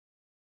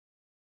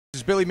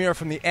is Billy Mira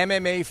from the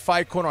MMA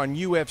Fight Corner on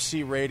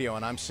UFC Radio,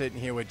 and I'm sitting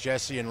here with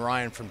Jesse and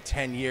Ryan from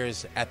 10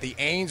 years at the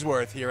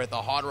Ainsworth here at the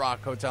Hard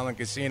Rock Hotel and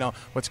Casino.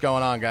 What's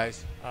going on,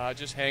 guys?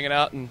 Just hanging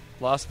out in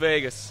Las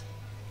Vegas.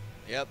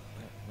 Yep.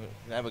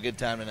 We'll have a good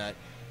time tonight.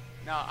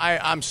 Now,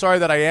 I'm sorry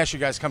that I asked you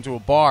guys to come to a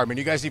bar. I mean,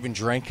 you guys even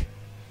drink?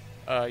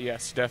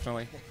 Yes,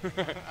 definitely.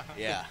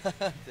 Yeah.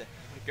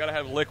 Got to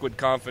have liquid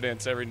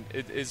confidence.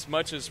 As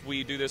much as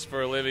we do this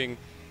for a living,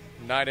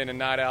 night in and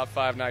night out,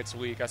 5 nights a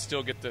week, I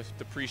still get the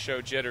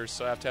pre-show jitters,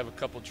 so I have to have a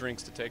couple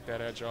drinks to take that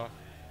edge off.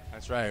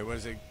 That's right. What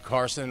is it?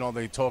 Carson and all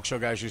the talk show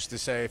guys used to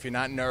say, if you're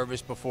not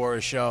nervous before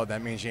a show,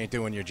 that means you ain't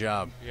doing your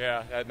job.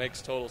 Yeah, that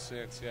makes total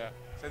sense, yeah.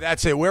 So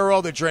that's it. Where are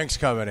all the drinks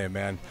coming in,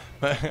 man?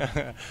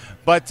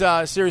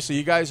 But seriously,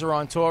 you guys are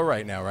on tour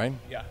right now, right?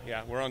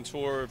 Yeah. We're on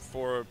tour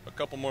for a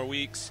couple more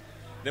weeks.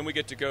 Then we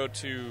get to go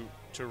to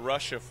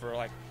Russia for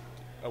like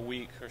a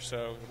week or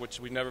so, which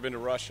we've never been to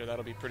Russia.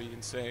 That'll be pretty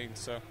insane,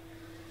 so...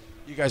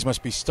 You guys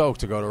must be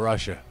stoked to go to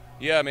Russia.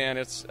 Yeah, man.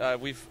 It's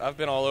I've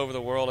been all over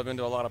the world. I've been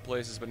to a lot of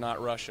places, but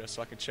not Russia,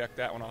 so I can check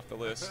that one off the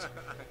list.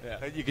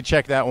 Yeah. You can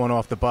check that one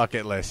off the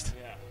bucket list.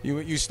 Yeah.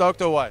 You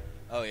stoked or what?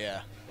 Oh,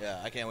 yeah. Yeah,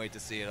 I can't wait to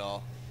see it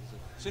all.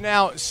 So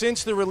now,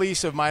 since the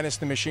release of Minus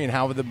the Machine,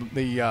 how have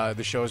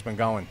the show's been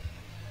going?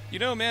 You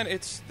know, man,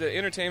 it's the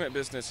entertainment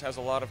business has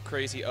a lot of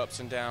crazy ups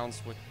and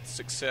downs with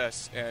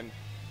success, and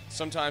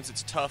sometimes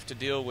it's tough to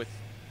deal with,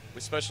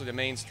 especially the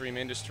mainstream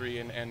industry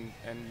and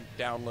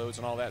downloads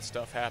and all that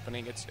stuff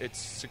happening. Its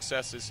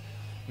success is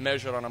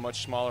measured on a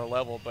much smaller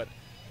level, but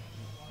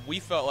we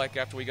felt like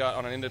after we got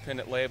on an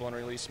independent label and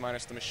released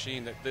Minus the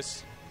Machine that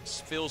this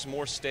feels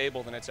more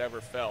stable than it's ever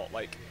felt.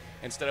 Like,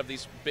 instead of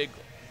these big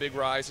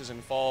rises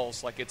and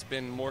falls, like, it's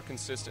been more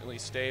consistently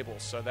stable,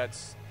 so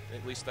that's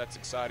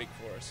exciting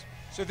for us.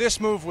 So this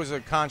move was a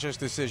conscious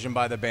decision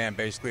by the band,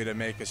 basically, to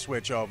make a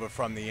switch over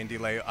from the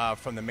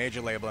from the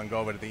major label and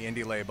go over to the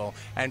indie label,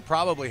 and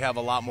probably have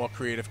a lot more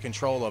creative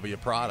control over your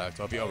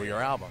product, over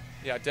your album.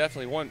 Yeah,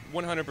 definitely,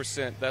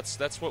 100%.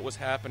 That's what was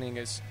happening.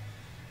 Is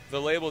the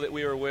label that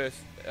we were with?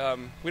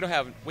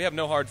 We have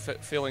no hard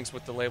feelings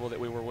with the label that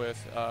we were with.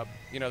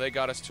 They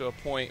got us to a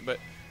point, but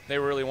they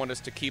really wanted us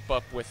to keep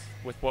up with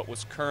what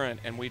was current,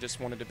 and we just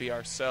wanted to be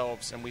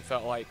ourselves, and we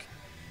felt like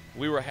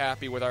we were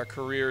happy with our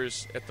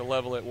careers at the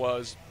level it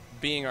was,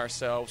 being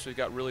ourselves. We've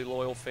got really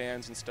loyal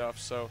fans and stuff,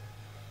 so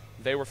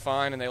they were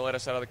fine, and they let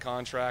us out of the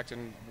contract,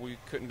 and we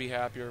couldn't be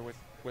happier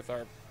with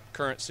our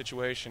current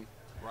situation.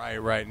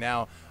 Right.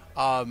 Now,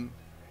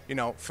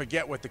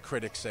 forget what the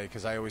critics say,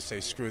 because I always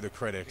say screw the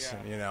critics,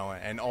 yeah.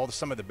 And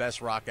some of the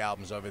best rock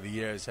albums over the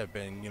years have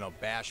been,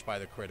 bashed by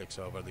the critics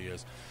over the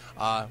years.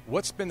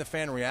 What's been the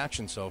fan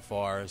reaction so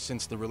far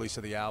since the release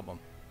of the album?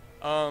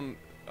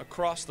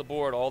 Across the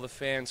board, all the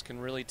fans can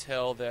really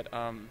tell that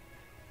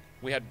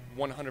we had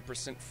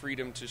 100%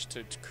 freedom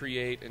to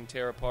create and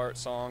tear apart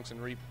songs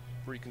and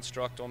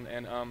reconstruct them.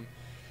 And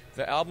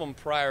the album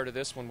prior to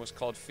this one was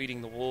called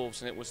Feeding the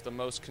Wolves, and it was the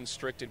most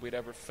constricted we'd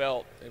ever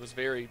felt. It was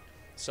very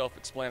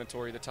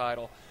self-explanatory, the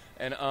title.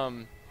 And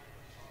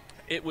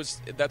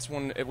that's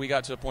when we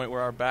got to a point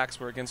where our backs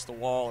were against the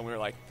wall, and we were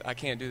like, I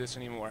can't do this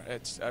anymore.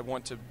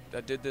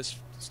 I did this,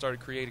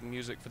 started creating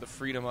music for the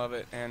freedom of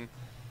it, and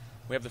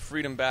we have the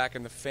freedom back,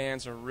 and the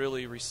fans are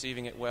really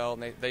receiving it well,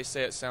 and they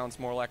say it sounds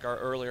more like our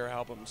earlier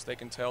albums. They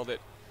can tell that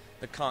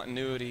the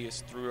continuity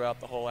is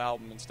throughout the whole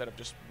album instead of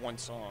just one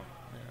song.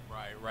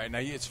 Yeah. Right. Now,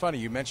 it's funny,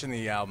 you mentioned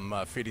the album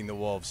Feeding the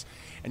Wolves,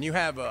 and you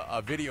have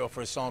a video for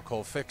a song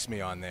called Fix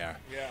Me on there.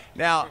 Yeah.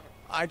 Now,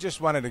 I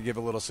just wanted to give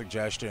a little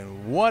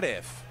suggestion. What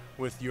if,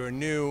 with your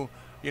new...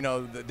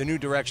 the new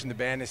direction the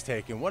band is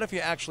taking, what if you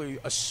actually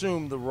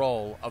assumed the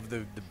role of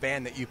the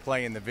band that you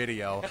play in the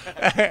video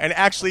and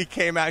actually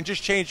came out and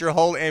just changed your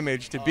whole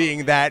image to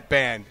being that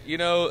band?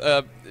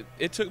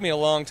 It took me a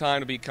long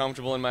time to be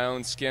comfortable in my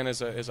own skin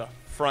as a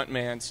front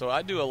man, so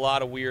I do a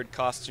lot of weird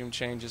costume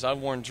changes. I've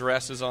worn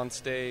dresses on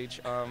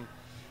stage.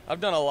 I've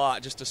done a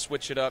lot just to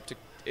switch it up.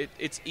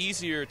 It's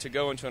easier to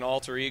go into an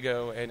alter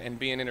ego and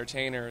be an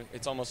entertainer.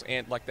 It's almost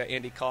like that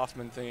Andy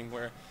Kaufman thing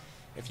where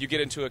if you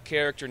get into a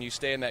character and you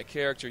stay in that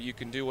character, you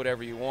can do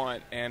whatever you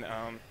want. And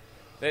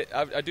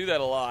I do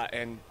that a lot,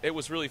 and it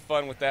was really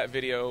fun with that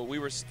video. We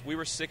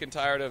were sick and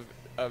tired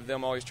of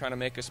them always trying to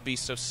make us be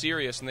so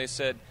serious, and they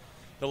said,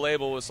 the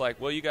label was like,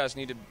 well, you guys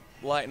need to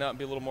lighten up and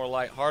be a little more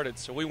lighthearted.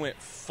 So we went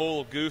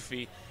full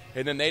goofy,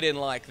 and then they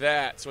didn't like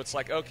that. So it's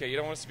like, okay, you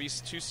don't want us to be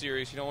too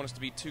serious, you don't want us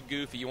to be too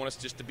goofy, you want us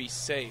just to be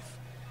safe.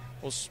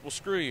 Well,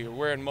 screw you. We're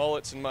wearing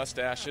mullets and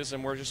mustaches,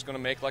 and we're just going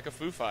to make like a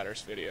Foo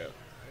Fighters video.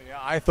 Yeah,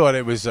 I thought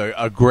it was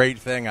a great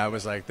thing. I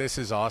was like, this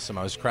is awesome.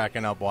 I was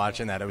cracking up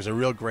watching that. It was a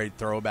real great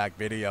throwback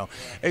video.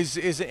 Yeah.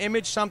 Is the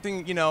image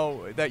something,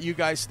 that you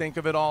guys think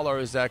of at all, or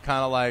is that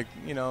kind of like,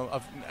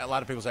 a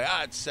lot of people say,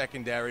 it's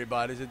secondary,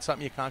 but is it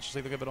something you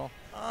consciously think of at all?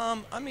 I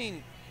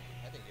think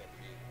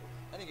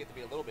you have to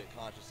be a little bit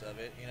conscious of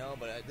it,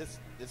 but this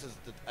is,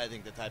 I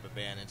think, the type of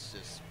band,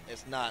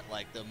 it's not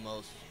like the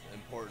most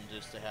important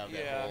just to have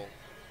that whole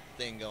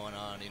thing going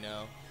on,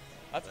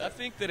 I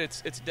think that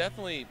it's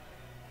definitely...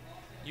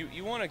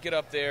 You want to get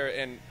up there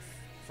and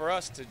for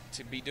us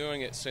to be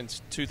doing it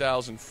since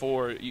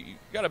 2004, you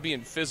got to be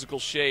in physical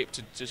shape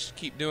to just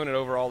keep doing it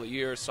over all the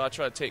years. So I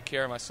try to take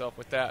care of myself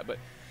with that. But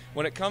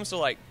when it comes to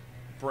like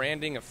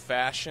branding of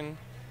fashion,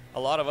 a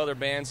lot of other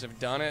bands have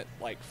done it,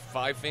 like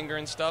Five Finger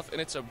and stuff,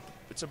 and it's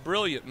a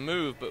brilliant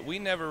move. But we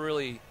never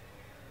really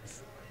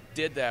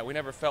did that. We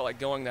never felt like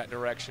going that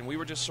direction. We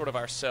were just sort of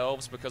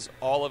ourselves, because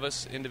all of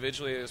us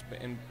individually as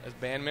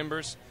band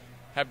members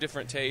have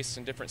different tastes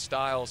and different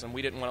styles, and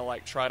we didn't want to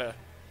like try to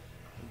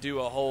do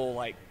a whole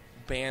like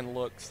band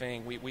look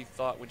thing. We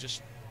thought we'd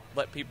just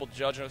let people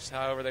judge us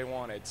however they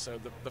wanted. So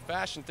the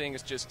fashion thing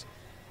is just,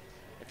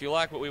 if you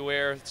like what we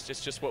wear, it's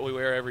just what we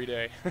wear every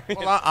day.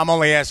 Well, I'm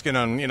only asking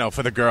on,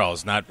 for the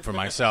girls, not for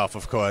myself,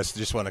 of course.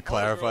 Just want to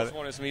clarify. All the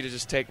girls wanted me to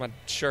just take my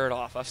shirt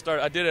off.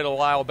 I did it a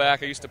while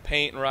back. I used to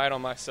paint and write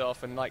on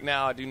myself, and like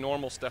now I do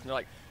normal stuff, and they're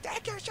like,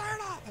 take your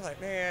shirt off. I'm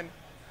like, man.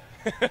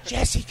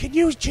 Jesse, can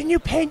you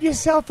paint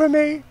yourself for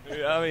me?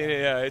 I mean,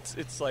 yeah,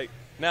 it's like,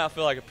 now I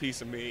feel like a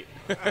piece of meat.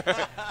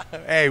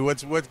 Hey,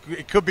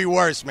 it could be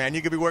worse, man.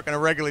 You could be working a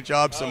regular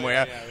job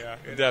somewhere.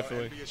 Yeah,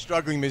 definitely. Be a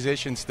struggling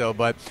musician still,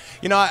 but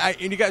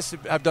and you guys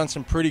have done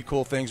some pretty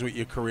cool things with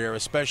your career,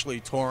 especially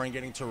touring,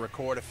 getting to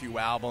record a few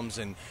albums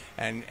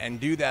and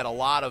do that. A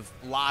lot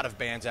of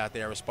bands out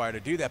there aspire to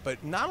do that,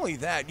 but not only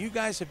that, you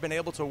guys have been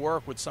able to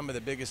work with some of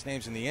the biggest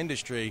names in the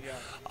industry.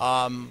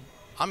 Yeah.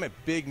 I'm a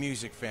big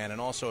music fan and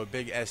also a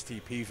big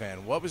STP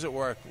fan. What was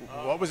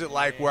it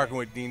like working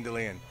with Dean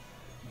DeLeon?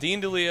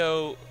 Dean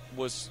DeLeo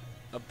was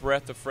a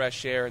breath of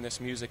fresh air in this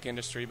music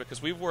industry,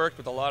 because we've worked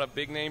with a lot of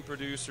big-name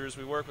producers.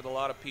 We work with a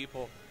lot of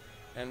people,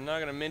 and I'm not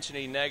going to mention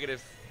any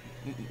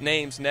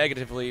names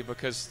negatively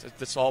because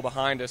it's all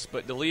behind us,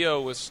 but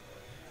DeLeo was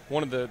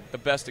one of the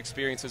best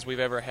experiences we've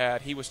ever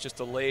had. He was just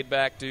a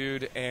laid-back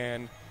dude,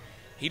 and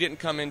he didn't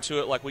come into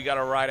it like we got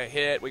to write a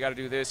hit, we got to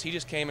do this. He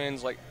just came in and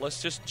was like,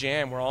 let's just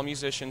jam. We're all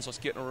musicians. Let's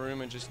get in a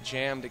room and just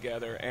jam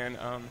together. And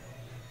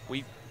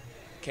we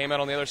came out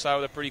on the other side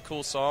with a pretty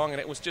cool song, and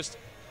it was just,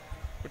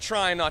 we're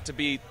trying not to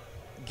be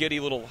giddy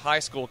little high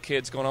school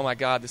kids going, oh my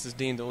God, this is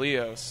Dean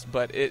DeLeo's.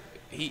 But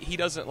he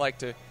doesn't like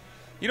to,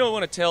 you don't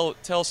want to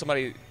tell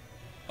somebody,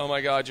 oh my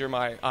God, you're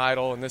my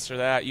idol and this or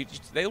that.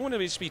 They want to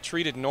just be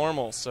treated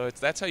normal. So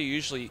that's how you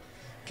usually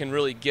can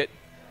really get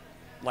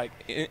like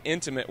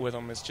intimate with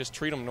them, is just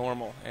treat them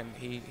normal. And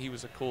he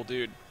was a cool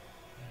dude.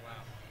 Wow.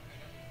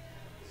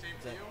 Same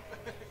to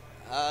you?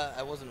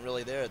 I wasn't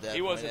really there at that.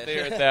 He wasn't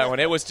there at that one.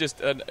 It was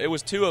just it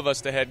was two of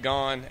us that had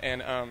gone,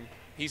 and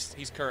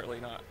he's currently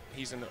not.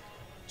 He's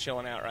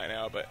chilling out right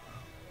now. But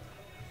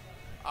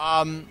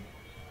a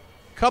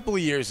couple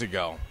of years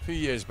ago, a few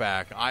years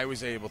back, I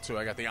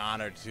got the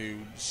honor to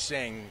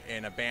sing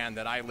in a band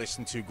that I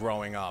listened to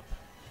growing up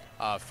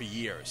for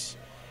years.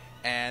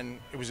 And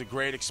it was a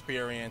great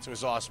experience. It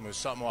was awesome. It was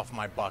something off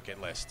my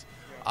bucket list.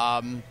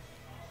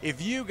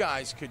 If you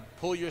guys could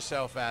pull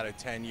yourself out of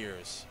 10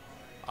 years,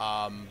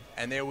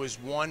 and there was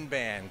one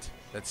band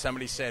that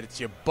somebody said it's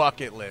your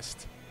bucket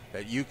list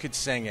that you could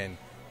sing in,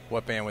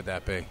 what band would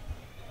that be?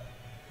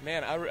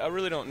 Man, I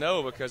really don't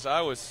know, because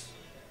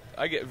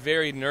I get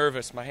very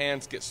nervous. My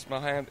hands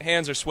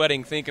are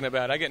sweating thinking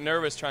about it. I get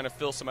nervous trying to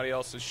fill somebody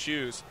else's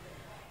shoes.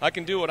 I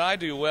can do what I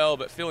do well,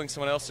 but filling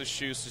someone else's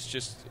shoes is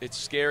just, it's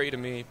scary to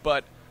me.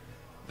 But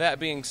that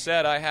being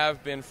said, I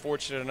have been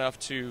fortunate enough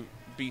to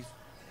be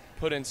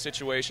put in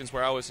situations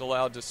where I was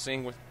allowed to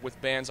sing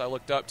with bands I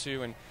looked up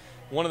to. And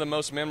one of the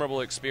most memorable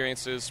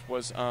experiences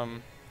was,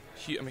 I'm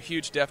a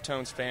huge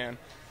Deftones fan,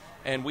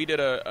 and we did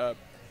a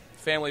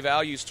Family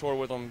Values tour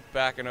with them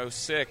back in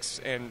 '06,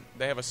 and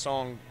they have a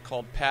song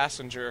called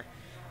Passenger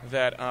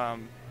that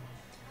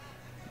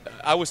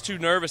I was too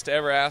nervous to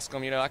ever ask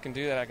them, I can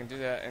do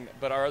that.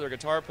 But our other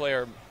guitar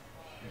player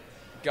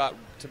got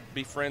to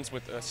be friends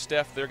with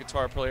Steph, their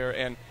guitar player,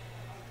 and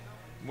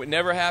it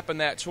never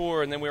happened that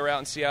tour. And then we were out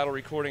in Seattle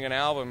recording an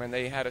album, and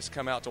they had us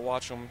come out to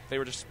watch them. They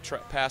were just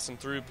passing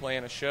through,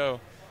 playing a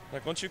show.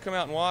 Like, why don't you come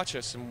out and watch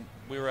us? And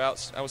we were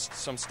out.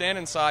 I'm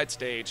standing side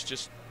stage,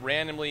 just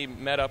randomly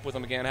met up with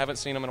them again. I haven't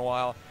seen them in a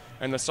while.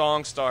 And the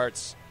song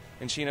starts,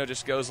 and Chino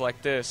just goes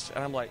like this,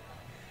 and I'm like,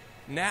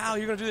 now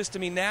you're gonna do this to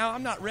me now?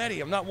 I'm not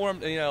ready. I'm not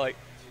warm.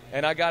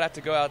 And I got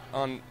to go out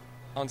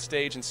on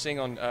stage and sing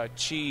on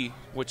Chi,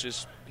 which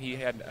is, he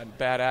had a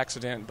bad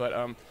accident,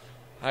 but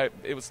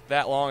it was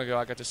that long ago.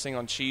 I got to sing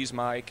on Chi's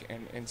mic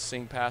and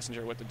sing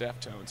Passenger with the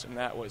Deftones, and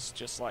that was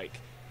just like,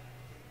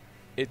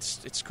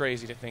 it's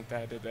crazy to think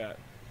that I did that.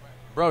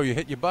 Bro, you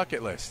hit your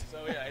bucket list.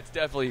 So yeah, it's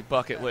definitely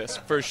bucket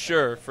list for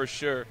sure.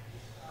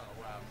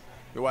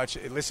 You're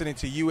listening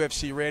to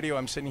UFC Radio.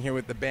 I'm sitting here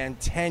with the band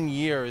 10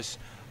 Years.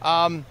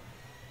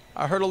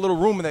 I heard a little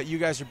rumor that you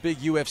guys are big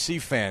UFC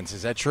fans.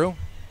 Is that true?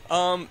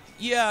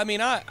 Yeah, I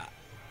mean, I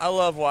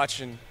love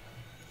watching.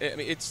 I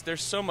mean,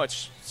 there's so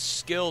much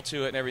skill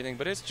to it and everything,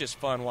 but it's just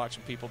fun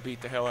watching people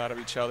beat the hell out of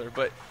each other.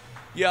 But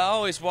yeah, I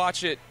always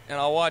watch it, and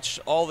I'll watch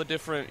all the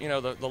different,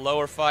 the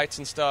lower fights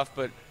and stuff.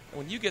 But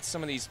when you get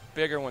some of these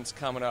bigger ones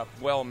coming up,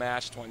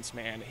 well-matched ones,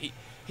 man, he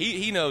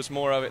he knows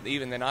more of it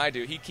even than I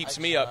do. He keeps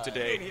me up to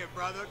date. In here,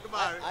 brother. Come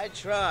on. I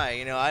try.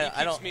 You know, I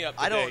keeps me up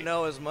to I don't date.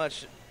 know as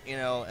much, you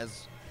know,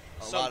 as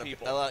Some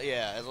people.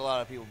 as a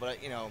lot of people.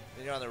 But you know,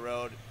 when you're on the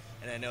road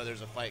and I know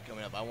there's a fight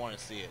coming up, I want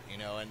to see it. You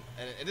know, and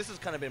this has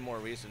kind of been more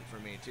recent for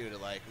me too. To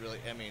like really,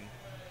 I mean,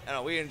 I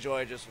don't know. We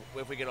enjoy just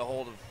if we get a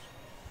hold of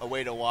a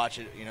way to watch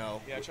it. You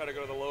know. Yeah, try to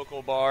go to the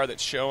local bar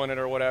that's showing it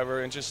or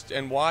whatever,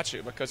 and watch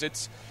it because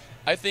it's.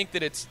 I think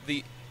that it's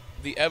the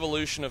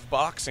evolution of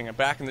boxing. And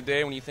back in the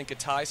day when you think of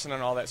Tyson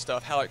and all that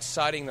stuff, how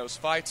exciting those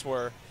fights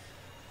were,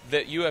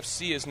 that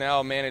UFC has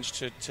now managed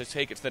to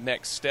take it to the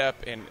next step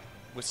and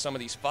with some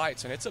of these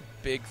fights. And it's a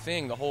big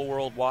thing. The whole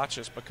world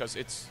watches because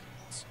it's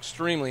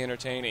extremely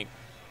entertaining,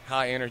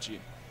 high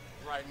energy.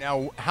 Right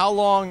now,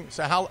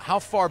 how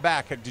far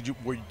back did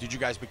you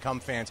guys become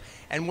fans?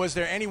 And was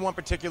there any one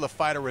particular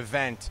fight or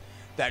event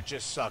that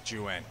just sucked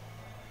you in?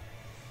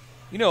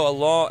 You know,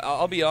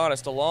 I'll be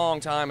honest, a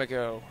long time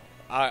ago,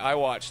 I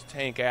watched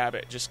Tank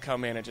Abbott just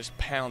come in and just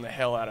pound the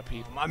hell out of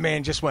people. My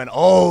man just went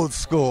old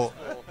school.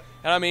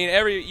 And I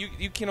mean,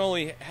 you can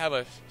only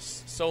have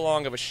so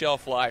long of a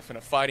shelf life in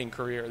a fighting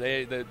career.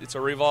 It's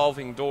a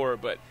revolving door,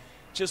 but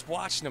just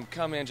watching him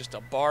come in, just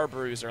a bar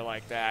bruiser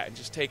like that, and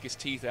just take his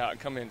teeth out and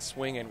come in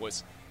swinging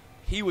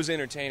he was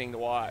entertaining to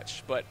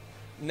watch. But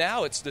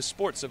now the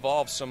sport's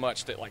evolved so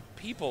much that like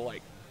people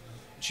like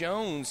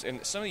Jones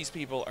and some of these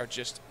people are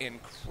just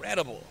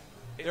incredible.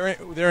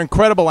 They're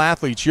incredible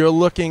athletes. You're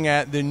looking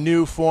at the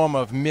new form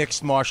of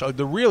mixed martial,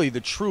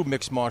 the true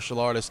mixed martial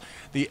artists.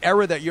 The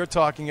era that you're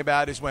talking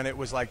about is when it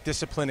was like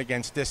discipline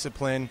against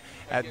discipline.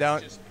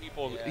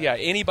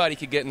 Anybody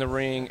could get in the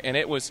ring, and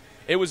it was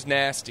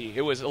nasty.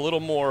 It was a little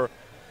more.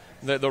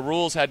 The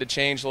rules had to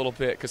change a little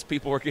bit because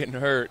people were getting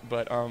hurt.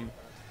 But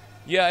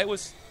it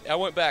was. I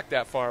went back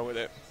that far with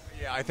it.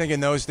 Yeah, I think in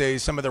those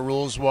days some of the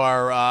rules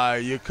were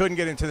you couldn't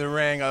get into the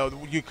ring,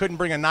 you couldn't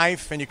bring a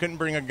knife, and you couldn't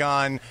bring a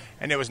gun,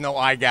 and there was no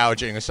eye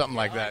gouging or something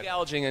like that. Eye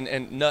gouging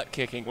and nut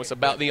kicking was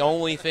about the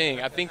only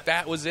thing. I think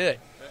that was it.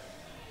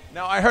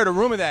 Now, I heard a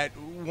rumor that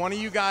one of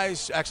you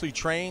guys actually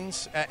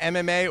trains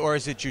MMA, or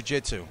is it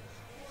jiu-jitsu?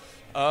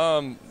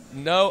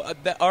 No,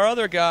 our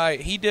other guy,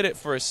 he did it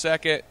for a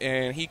second,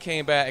 and he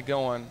came back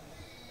going,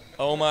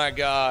 oh, my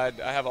God,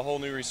 I have a whole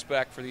new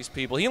respect for these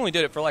people. He only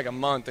did it for like a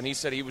month, and he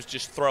said he was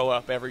just throw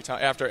up every time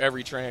after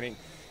every training.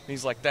 And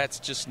he's like,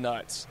 that's just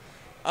nuts.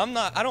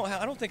 I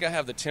don't think I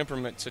have the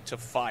temperament to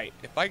fight.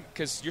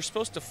 Because you're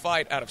supposed to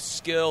fight out of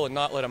skill and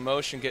not let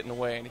emotion get in the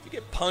way. And if you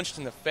get punched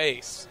in the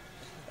face,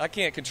 I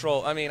can't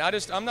control. I mean,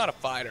 I'm not a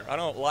fighter. I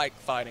don't like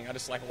fighting. I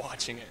just like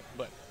watching it.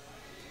 But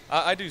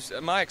I do.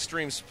 My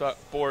extreme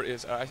sport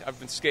is I've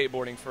been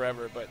skateboarding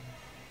forever, but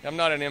I'm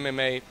not an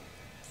MMA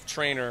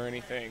trainer or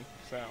anything.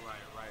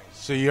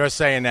 So you're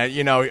saying that,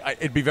 you know,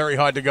 it'd be very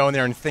hard to go in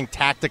there and think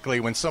tactically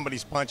when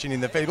somebody's punching you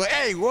in the face. Like,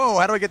 hey, whoa,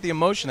 how do I get the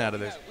emotion out of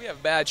this? We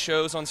have bad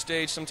shows on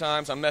stage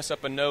sometimes. I mess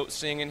up a note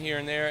singing here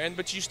and there,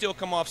 but you still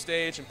come off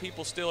stage and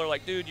people still are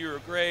like, dude, you were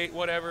great,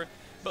 whatever.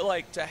 But,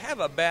 like, to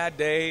have a bad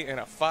day in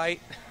a fight,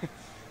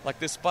 like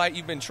this fight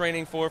you've been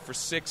training for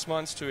 6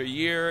 months to a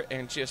year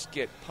and just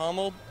get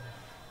pummeled,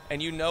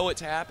 and you know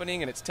it's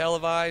happening and it's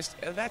televised,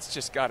 that's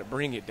just got to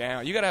bring you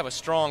down. You got to have a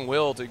strong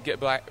will to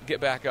get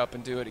back up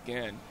and do it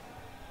again.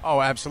 Oh,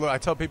 absolutely. I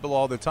tell people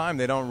all the time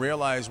they don't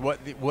realize what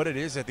it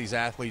is that these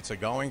athletes are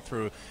going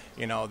through.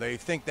 You know, they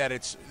think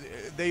that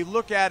they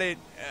look at it,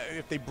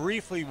 if they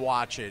briefly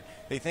watch it,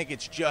 they think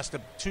it's just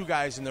two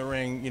guys in the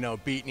ring, you know,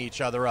 beating each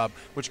other up,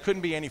 which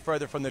couldn't be any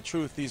further from the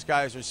truth. These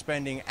guys are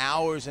spending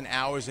hours and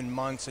hours and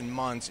months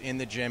in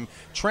the gym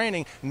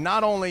training,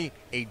 not only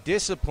a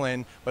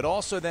discipline, but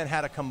also then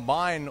how to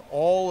combine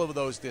all of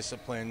those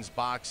disciplines,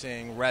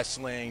 boxing,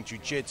 wrestling,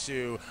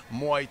 jiu-jitsu,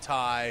 Muay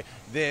Thai,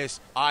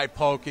 eye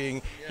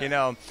poking, you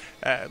know,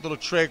 little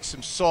tricks,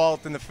 some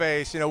salt in the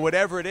face, you know,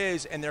 whatever it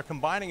is, and they're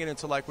combining it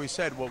into, like we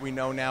said, what we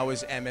know now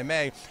is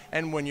MMA.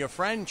 And when your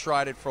friend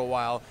tried it for a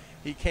while,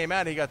 he came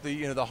out, he got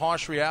the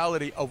harsh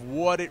reality of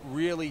what it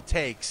really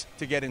takes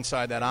to get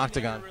inside that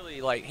octagon.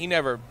 He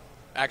never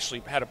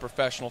actually had a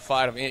professional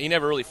fight. He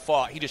never really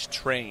fought. He just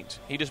trained.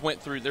 He just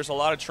went through. There's a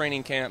lot of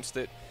training camps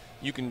that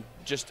you can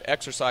just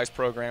exercise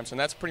programs, and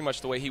that's pretty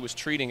much the way he was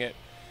treating it.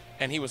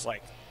 And he was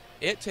like,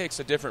 it takes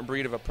a different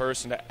breed of a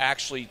person to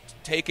actually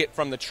take it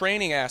from the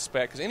training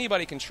aspect, because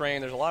anybody can train.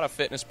 There's a lot of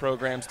fitness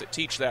programs that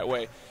teach that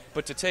way.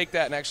 But to take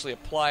that and actually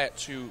apply it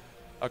to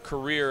a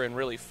career and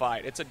really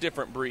fight, it's a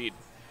different breed.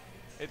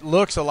 It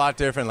looks a lot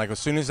different. Like as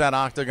soon as that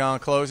octagon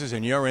closes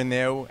and you're in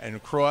there and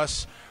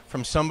across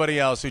from somebody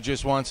else who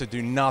just wants to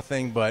do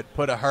nothing but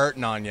put a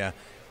hurting on you,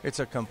 it's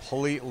a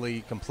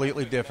completely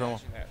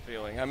different. That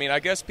feeling. I mean, I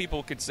guess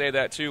people could say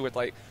that too with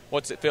like,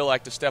 what's it feel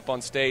like to step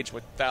on stage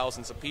with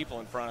thousands of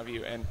people in front of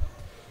you? And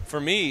for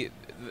me,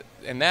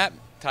 and that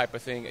type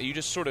of thing, you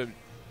just sort of,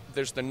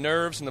 there's the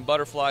nerves and the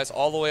butterflies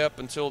all the way up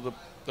until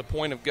the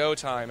point of go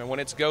time. And when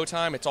it's go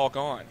time, it's all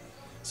gone.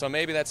 So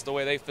maybe that's the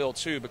way they feel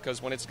too, because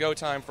when it's go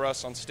time for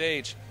us on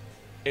stage,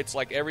 it's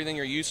like everything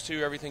you're used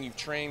to, everything you've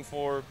trained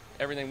for,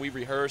 everything we've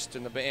rehearsed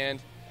in the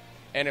band.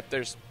 And if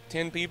there's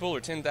 10 people or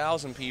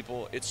 10,000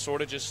 people, it's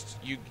sort of just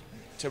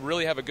to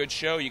really have a good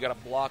show, you got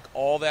to block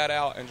all that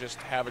out and just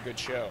have a good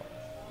show.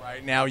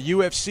 Right now,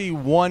 UFC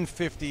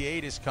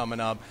 158 is coming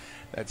up.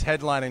 That's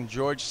headlining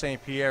George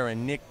St-Pierre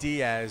and Nick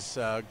Diaz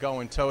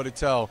going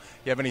toe-to-toe.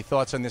 You have any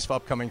thoughts on this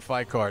upcoming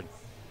fight card?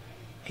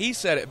 He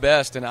said it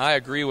best, and I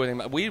agree with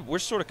him. We're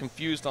sort of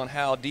confused on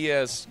how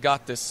Diaz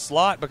got this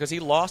slot because he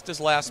lost his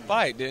last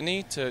fight, didn't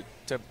he? To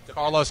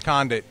Carlos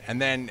Condit,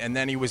 and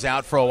then he was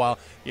out for a while.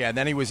 Yeah,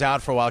 then he was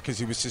out for a while because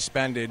he was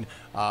suspended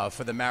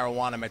for the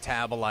marijuana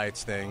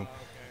metabolites thing.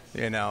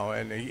 You know,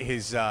 and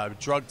his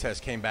drug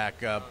test came back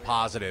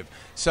positive.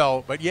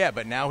 So, but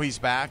now he's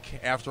back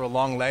after a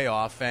long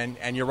layoff,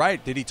 and you're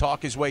right. Did he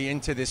talk his way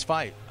into this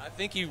fight? I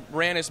think he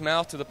ran his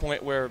mouth to the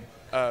point where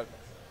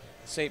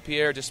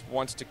St-Pierre just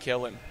wants to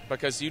kill him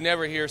because you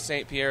never hear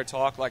St-Pierre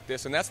talk like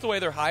this, and that's the way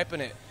they're hyping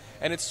it.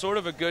 And it's sort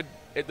of a good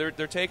they're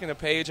taking a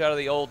page out of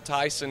the old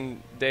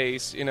Tyson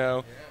days, you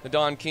know, the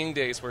Don King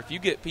days, where if you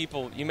get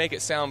people, you make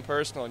it sound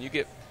personal, and you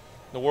get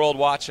the world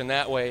watching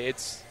that way,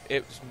 it's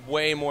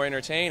way more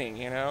entertaining,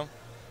 you know?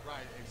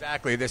 Right,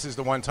 exactly. This is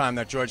the one time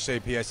that George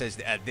St-Pierre says,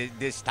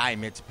 this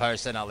time it's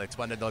personal. It's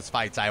one of those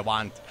fights I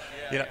want.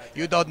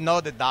 You don't know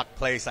the dark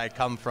place I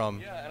come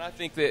from. Yeah, and I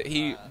think that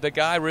the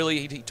guy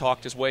really, he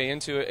talked his way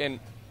into it,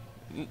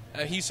 and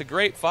he's a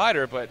great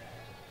fighter, but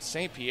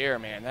St-Pierre,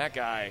 man, that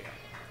guy,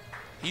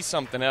 he's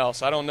something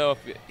else. I don't know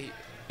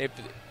if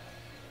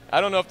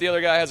the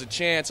other guy has a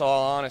chance,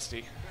 all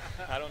honesty.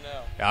 I don't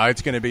know.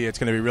 It's gonna be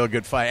a real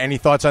good fight. Any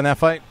thoughts on that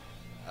fight?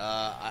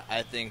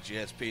 I think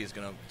GSP is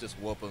gonna just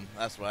whoop him.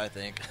 That's what I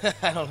think.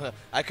 I don't know.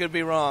 I could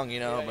be wrong, you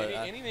know. But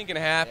anything can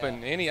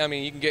happen. Yeah.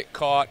 You can get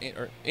caught,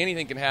 or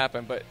anything can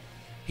happen. But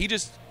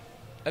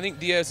I think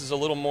Diaz is a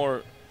little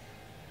more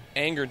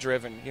anger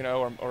driven, you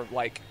know, or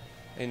like,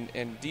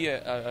 and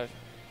Diaz,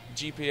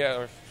 GPS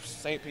or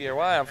St-Pierre.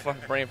 Why I'm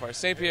fucking brain fart.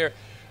 St-Pierre.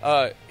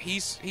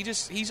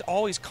 He's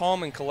always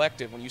calm and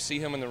collective when you see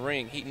him in the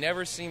ring. He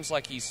never seems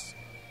like he's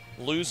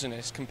losing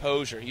his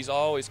composure. He's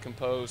always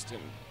composed,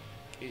 and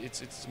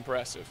it's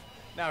impressive.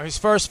 Now, his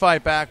first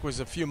fight back was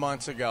a few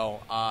months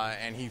ago,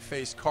 and he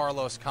faced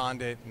Carlos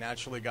Condit,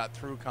 naturally got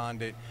through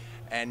Condit,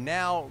 and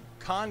now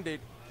Condit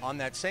on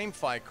that same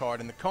fight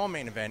card in the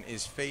co-main event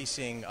is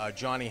facing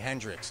Johnny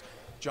Hendricks.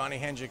 Johnny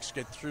Hendricks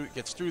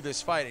gets through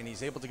this fight, and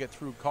he's able to get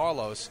through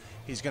Carlos.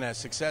 He's going to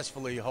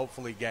successfully,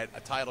 hopefully, get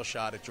a title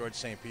shot at George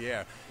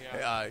St-Pierre.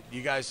 Yeah.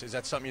 You guys, is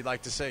that something you'd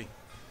like to see?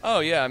 Oh,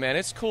 yeah, man.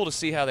 It's cool to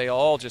see how they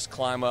all just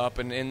climb up.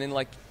 And then,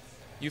 like,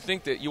 you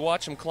think that you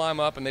watch them climb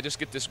up and they just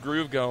get this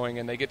groove going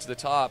and they get to the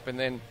top. And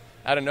then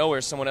out of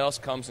nowhere, someone else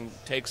comes and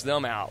takes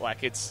them out.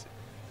 Like, it's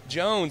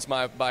Jones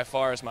by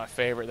far is my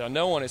favorite, though.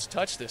 No one has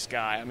touched this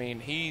guy. I mean,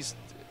 he's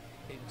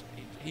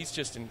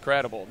just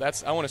incredible.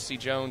 I want to see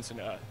Jones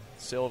and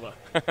Silva.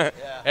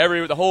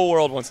 Yeah. The whole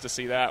world wants to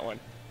see that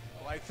one.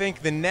 Well, I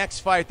think the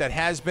next fight that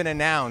has been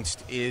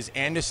announced is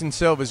Anderson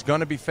Silva is going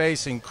to be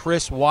facing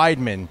Chris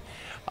Weidman.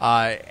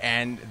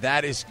 And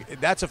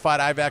that's a fight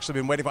I've actually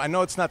been waiting for. I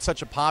know it's not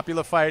such a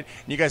popular fight.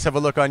 And you guys have a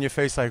look on your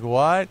face like,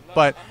 what?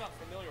 But I'm not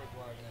familiar with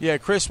Weidman. Yeah,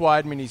 Chris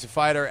Weidman, he's a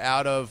fighter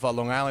out of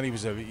Long Island. He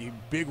was a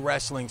big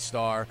wrestling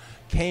star.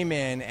 Came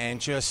in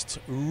and just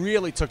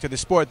really took to the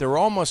sport. They're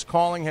almost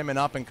calling him an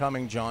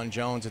up-and-coming John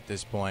Jones at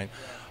this point.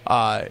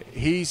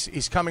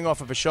 He's coming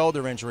off of a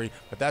shoulder injury,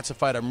 but that's a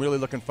fight I'm really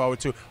looking forward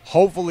to.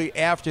 Hopefully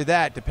after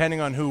that,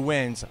 depending on who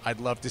wins, I'd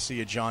love to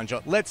see a John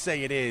Jones. Let's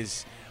say it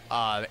is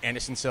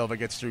Anderson Silva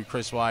gets through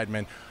Chris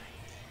Weidman.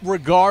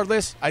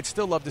 Regardless, I'd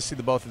still love to see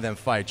the both of them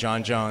fight.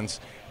 John Jones,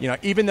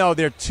 even though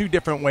they're two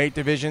different weight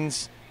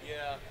divisions.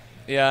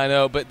 Yeah, I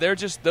know, but they're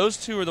just those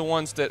two are the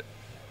ones that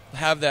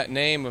have that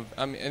name of.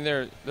 I mean, and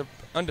they're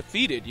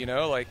undefeated.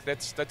 Like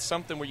that's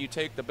something where you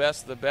take the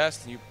best of the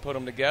best and you put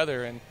them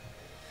together, and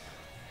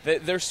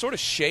they're sort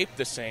of shaped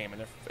the same,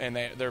 and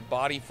their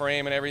body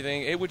frame and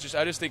everything.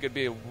 I just think it'd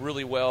be a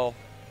really well,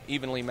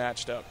 evenly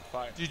matched up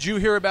fight. Did you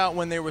hear about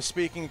when they were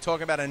talking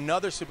about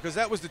another super? Because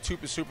that was the two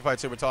super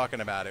fights they were talking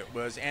about. It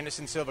was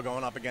Anderson Silva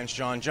going up against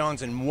John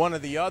Jones, and one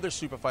of the other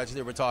super fights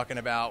they were talking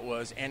about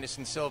was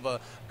Anderson Silva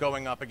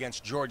going up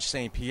against George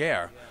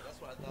St-Pierre. Yeah, that's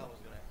what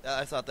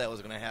I thought that was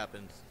going to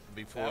happen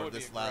before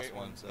this last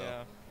one. So.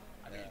 Yeah.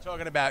 I mean, you're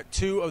talking about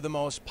two of the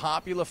most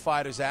popular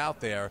fighters out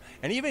there,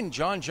 and even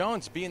John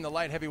Jones, being the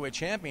light heavyweight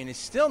champion, is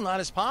still not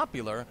as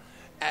popular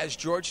as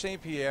George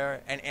St-Pierre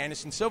and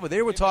Anderson Silva.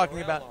 They were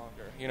talking about longer.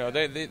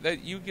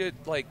 You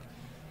get like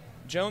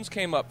Jones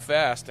came up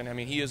fast, and I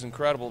mean he is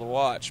incredible to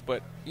watch.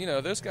 But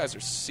those guys are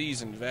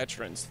seasoned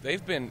veterans.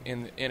 They've been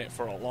in it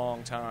for a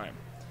long time,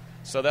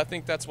 so I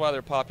think that's why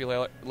their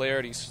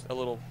popularity's a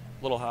little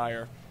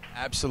higher.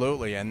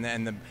 Absolutely, and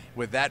then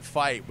with that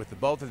fight with the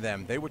both of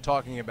them, they were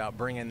talking about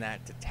bringing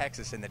that to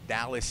Texas in the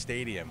Dallas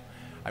Stadium.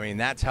 I mean,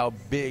 that's how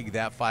big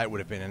that fight would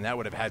have been, and that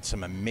would have had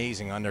some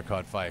amazing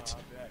undercard fights.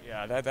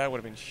 Yeah, that would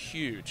have been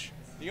huge.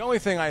 The only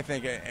thing I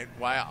think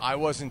why I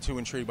wasn't too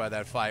intrigued by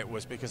that fight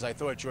was because I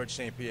thought George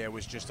St-Pierre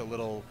was just a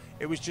little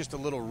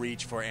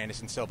reach for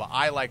Anderson Silva.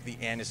 I like the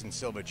Anderson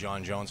Silva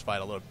John Jones fight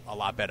a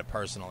lot better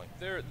personally.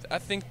 I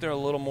think they're a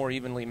little more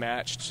evenly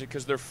matched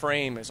because their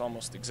frame is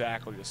almost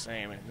exactly the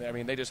same. I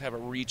mean, they just have a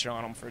reach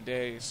on them for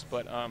days.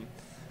 But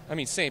I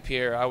mean,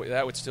 St-Pierre,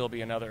 that would still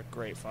be another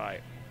great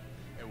fight.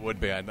 It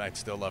would be. I'd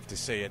still love to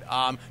see it.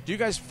 Do you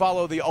guys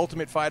follow the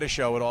Ultimate Fighter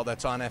show at all?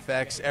 That's on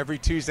FX every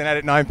Tuesday night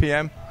at 9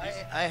 p.m.?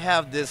 I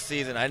have this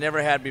season. I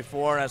never had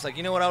before, and I was like,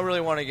 you know what? I really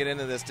want to get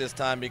into this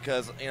time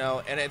because,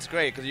 and it's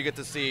great because you get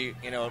to see,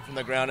 from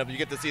the ground up, you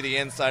get to see the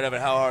inside of it,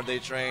 how hard they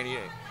train.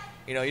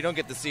 You don't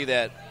get to see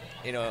that,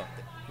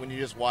 when you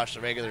just watch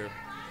the regular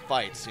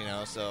fights,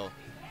 so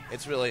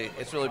it's really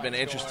been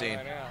interesting.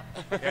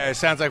 Yeah, it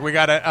sounds like we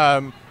got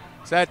a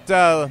is that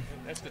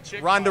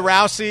Ronda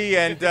Rousey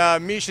and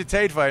Miesha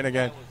Tate fighting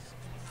again?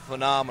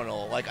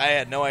 Phenomenal. Like, I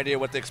had no idea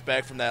what to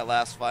expect from that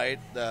last fight.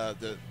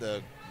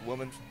 The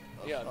woman.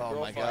 Yeah, the oh girl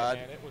my fight, God,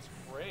 man, it was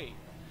great.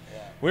 Yeah.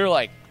 We were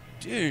like,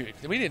 dude,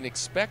 we didn't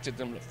expect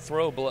them to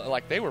throw blood.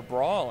 Like, they were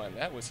brawling.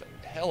 That was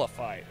a hell of a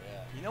fight. Yeah.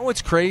 You know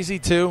what's crazy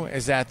too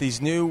is that these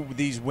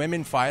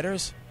women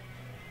fighters,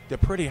 they're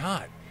pretty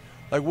hot.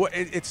 Like what?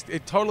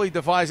 It totally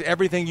defies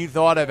everything you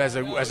thought of as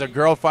a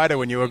girl fighter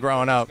when you were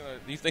growing up.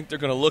 You think they're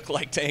going to look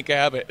like Tank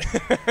Abbott?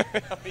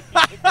 I mean, you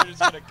think they're just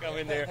going to come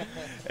in there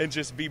and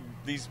just be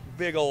these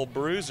big old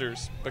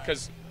bruisers?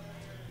 Because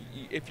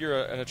if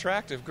you're an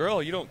attractive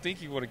girl, you don't think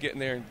you want to get in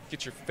there and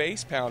get your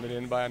face pounded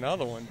in by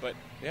another one. But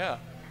yeah.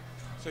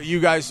 So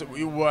you guys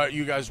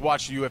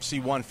watched UFC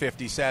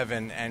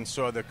 157 and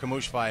saw the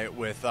Kamush fight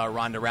with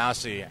Ronda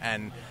Rousey,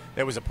 and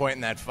there was a point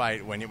in that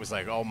fight when it was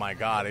like, oh my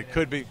God, it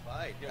could be.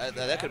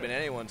 That could have been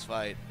anyone's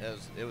fight.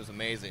 It was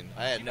amazing.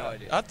 I had no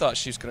idea. I thought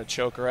she was going to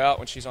choke her out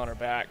when she's on her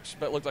back.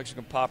 It looked like she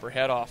was going to pop her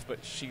head off,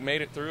 but she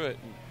made it through it.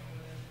 And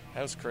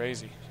that was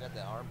crazy. She got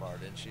that arm bar,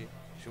 didn't she?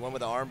 She won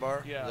with the arm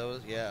bar? Yeah.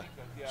 Yeah.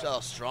 She saw how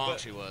strong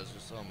she was.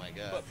 Oh, my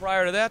God. But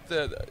prior to that,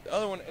 the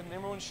other one,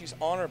 remember when she's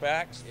on her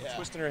back,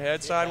 twisting her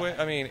head sideways?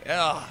 I mean,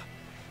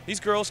 these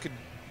girls could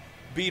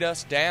beat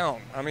us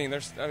down. I mean,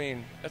 that's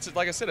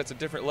like I said, it's a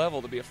different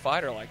level to be a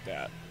fighter like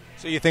that.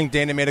 So you think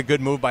Dana made a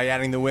good move by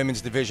adding the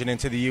women's division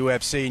into the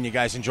UFC, and you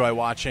guys enjoy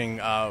watching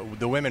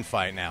the women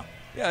fight now?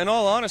 Yeah, in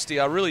all honesty,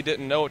 I really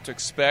didn't know what to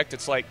expect.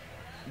 It's like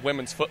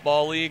women's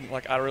football league.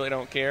 Like, I really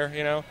don't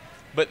care,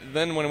 But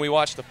then when we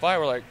watched the fight,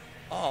 we're like,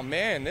 oh,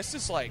 man, this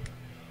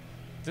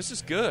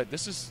is good.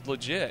 This is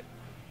legit.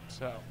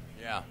 So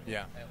yeah.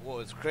 And what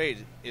was great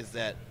is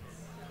that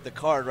the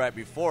card right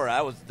before,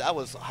 I was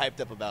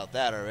hyped up about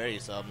that already.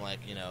 So I'm like,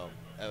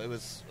 it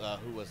was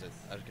who was it?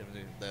 I was gonna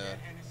do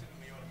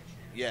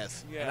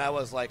yes, yeah. And I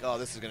was like, oh,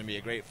 this is going to be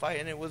a great fight,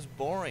 and it was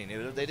boring.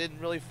 They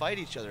didn't really fight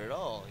each other at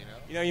all.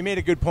 You made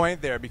a good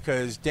point there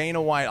because Dana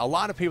White, a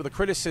lot of people, the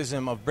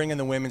criticism of bringing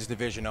the women's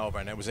division over,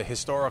 and it was a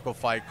historical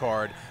fight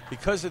card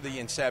because of the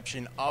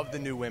inception of the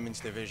new women's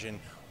division,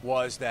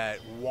 was that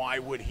why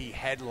would he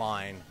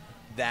headline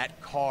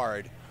that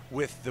card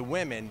with the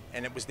women,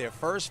 and it was their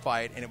first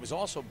fight, and it was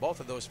also both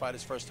of those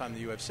fighters' first time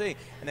in the UFC.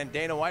 And then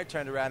Dana White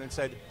turned around and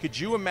said, could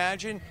you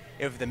imagine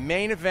if the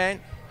main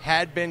event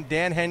had been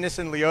Dan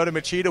Henderson, Lyoto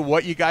Machida,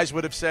 what you guys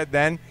would have said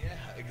then? Yeah,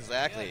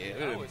 exactly. Yeah, it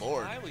would have been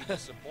bored. I was highly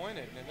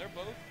disappointed, and they're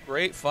both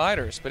great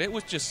fighters, but it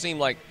just seemed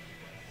like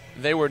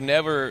they would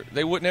never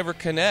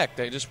connect.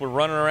 They just were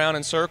running around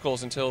in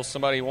circles until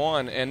somebody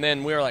won, and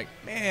then we were like,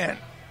 man,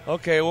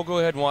 okay, we'll go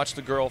ahead and watch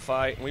the girl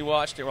fight. And we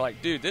watched it. We're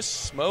like, dude, this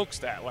smokes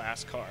that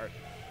last card.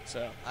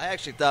 So I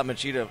actually thought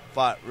Machida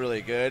fought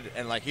really good,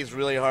 and he's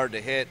really hard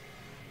to hit.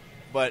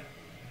 But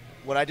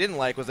what I didn't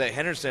like was that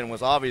Henderson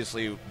was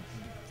obviously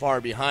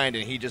far behind,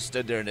 and he just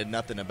stood there and did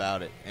nothing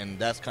about it. And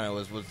that's kind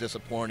of was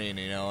disappointing,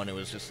 and it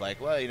was just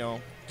like,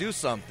 well, do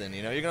something.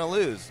 You're going to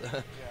lose.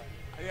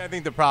 I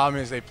think the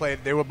problem is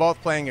they were both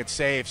playing it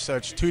safe, so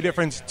it's two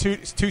different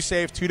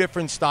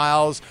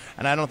styles,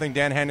 and I don't think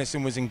Dan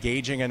Henderson was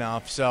engaging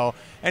enough. So,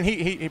 and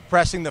he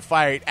pressing the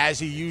fight as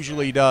he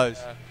usually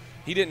does.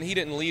 He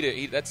didn't lead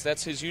it.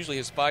 That's usually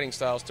his fighting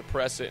style is to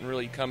press it and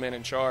really come in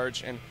and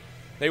charge. And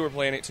they were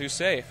playing it too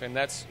safe, and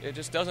it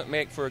just doesn't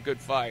make for a good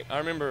fight. I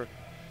remember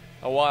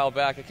a while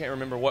back, I can't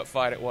remember what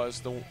fight it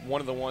was.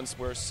 One of the ones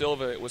where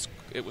Silva, it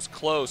was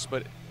close,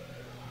 but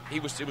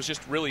it was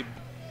just really.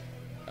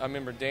 I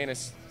remember Dana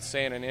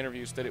saying in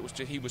interviews that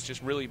he was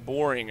just really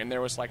boring, and there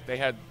was they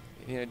had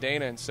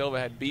Dana and Silva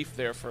had beef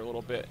there for a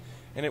little bit,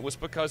 and it was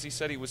because he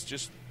said he was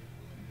just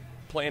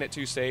playing it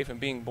too safe and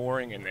being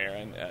boring in there,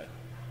 and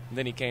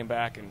then he came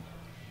back and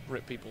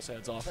ripped people's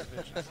heads off.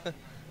 Yeah.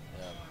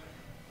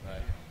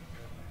 Right.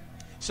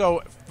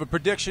 So, for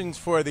predictions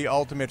for the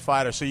Ultimate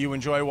Fighter, so you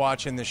enjoy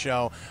watching the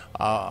show,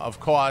 of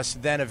course.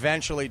 Then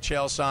eventually,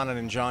 Chael Sonnen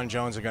and John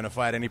Jones are going to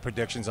fight. Any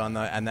predictions on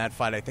that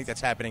fight? I think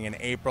that's happening in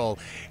April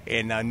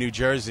in New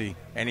Jersey.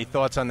 Any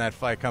thoughts on that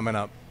fight coming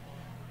up?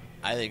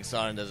 I think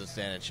Sonnen doesn't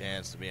stand a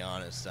chance, to be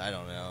honest. I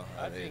don't know.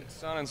 I think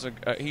Sonnen's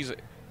he's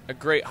a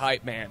great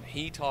hype man.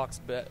 He talks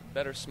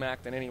better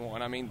smack than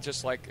anyone. I mean,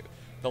 just like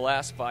the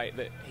last fight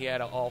that he had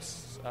all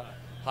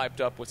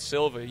hyped up with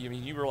Silva. I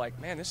mean, you were like,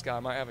 man, this guy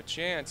might have a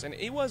chance. And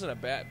it wasn't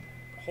a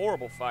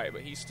horrible fight,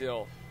 but he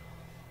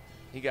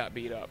got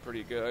beat up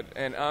pretty good.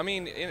 And, I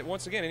mean,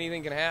 once again,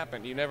 anything can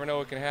happen. You never know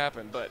what can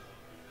happen. But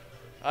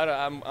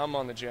I'm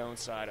on the Jones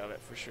side of it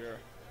for sure.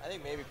 I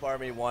think maybe part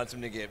of me wants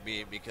him to get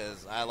beat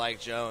because I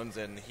like Jones,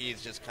 and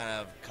he's just kind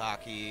of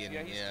cocky.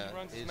 And he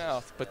runs his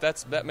mouth. But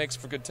that makes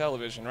for good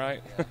television,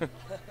 right? Yeah.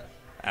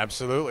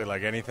 Absolutely,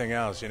 like anything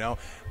else,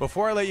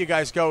 Before I let you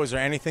guys go, is there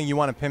anything you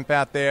want to pimp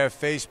out there?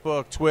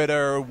 Facebook,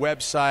 Twitter,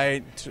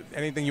 website,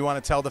 anything you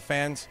want to tell the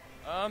fans?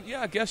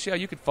 I guess,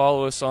 you could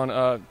follow us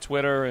on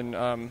Twitter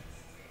and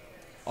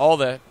all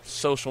the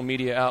social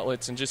media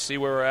outlets and just see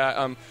where we're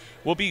at.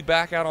 We'll be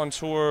back out on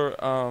tour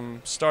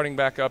starting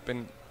back up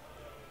in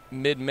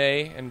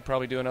mid-May and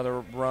probably do another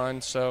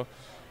run. So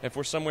if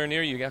we're somewhere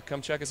near you,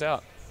 come check us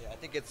out. I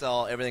think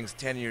everything's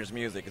 10 Years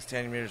Music. It's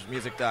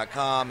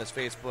 10yearsmusic.com. It's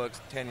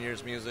Facebook's 10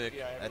 Years Music.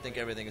 Yeah, I think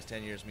everything is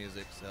 10 Years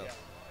Music. So. Yeah.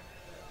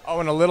 Oh,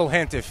 and a little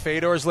hint, if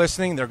Fedor's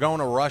listening, they're going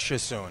to Russia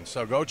soon.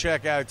 So go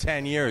check out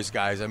 10 Years,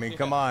 guys. I mean,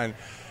 come on.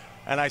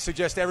 And I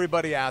suggest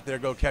everybody out there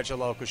go catch a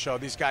local show.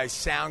 These guys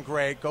sound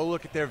great. Go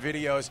look at their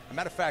videos. As a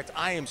matter of fact,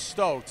 I am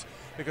stoked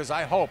because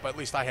I hope at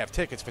least I have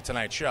tickets for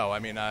tonight's show. I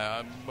mean,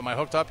 am I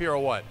hooked up here or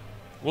what?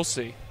 We'll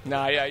see.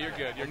 Nah, yeah, you're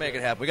good. We'll make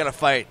it happen. We got to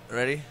fight.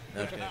 Ready?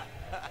 No,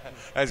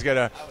 That's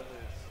going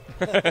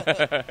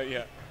to...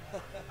 Yeah.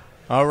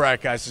 All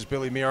right, guys. This is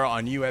Billy Mira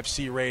on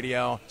UFC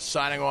Radio.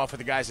 Signing off with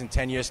the guys in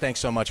 10 Years. Thanks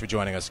so much for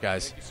joining us,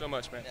 guys. Thank you so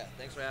much, man. Yeah,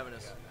 thanks for having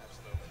us.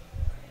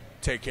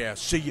 Take care.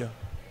 See ya.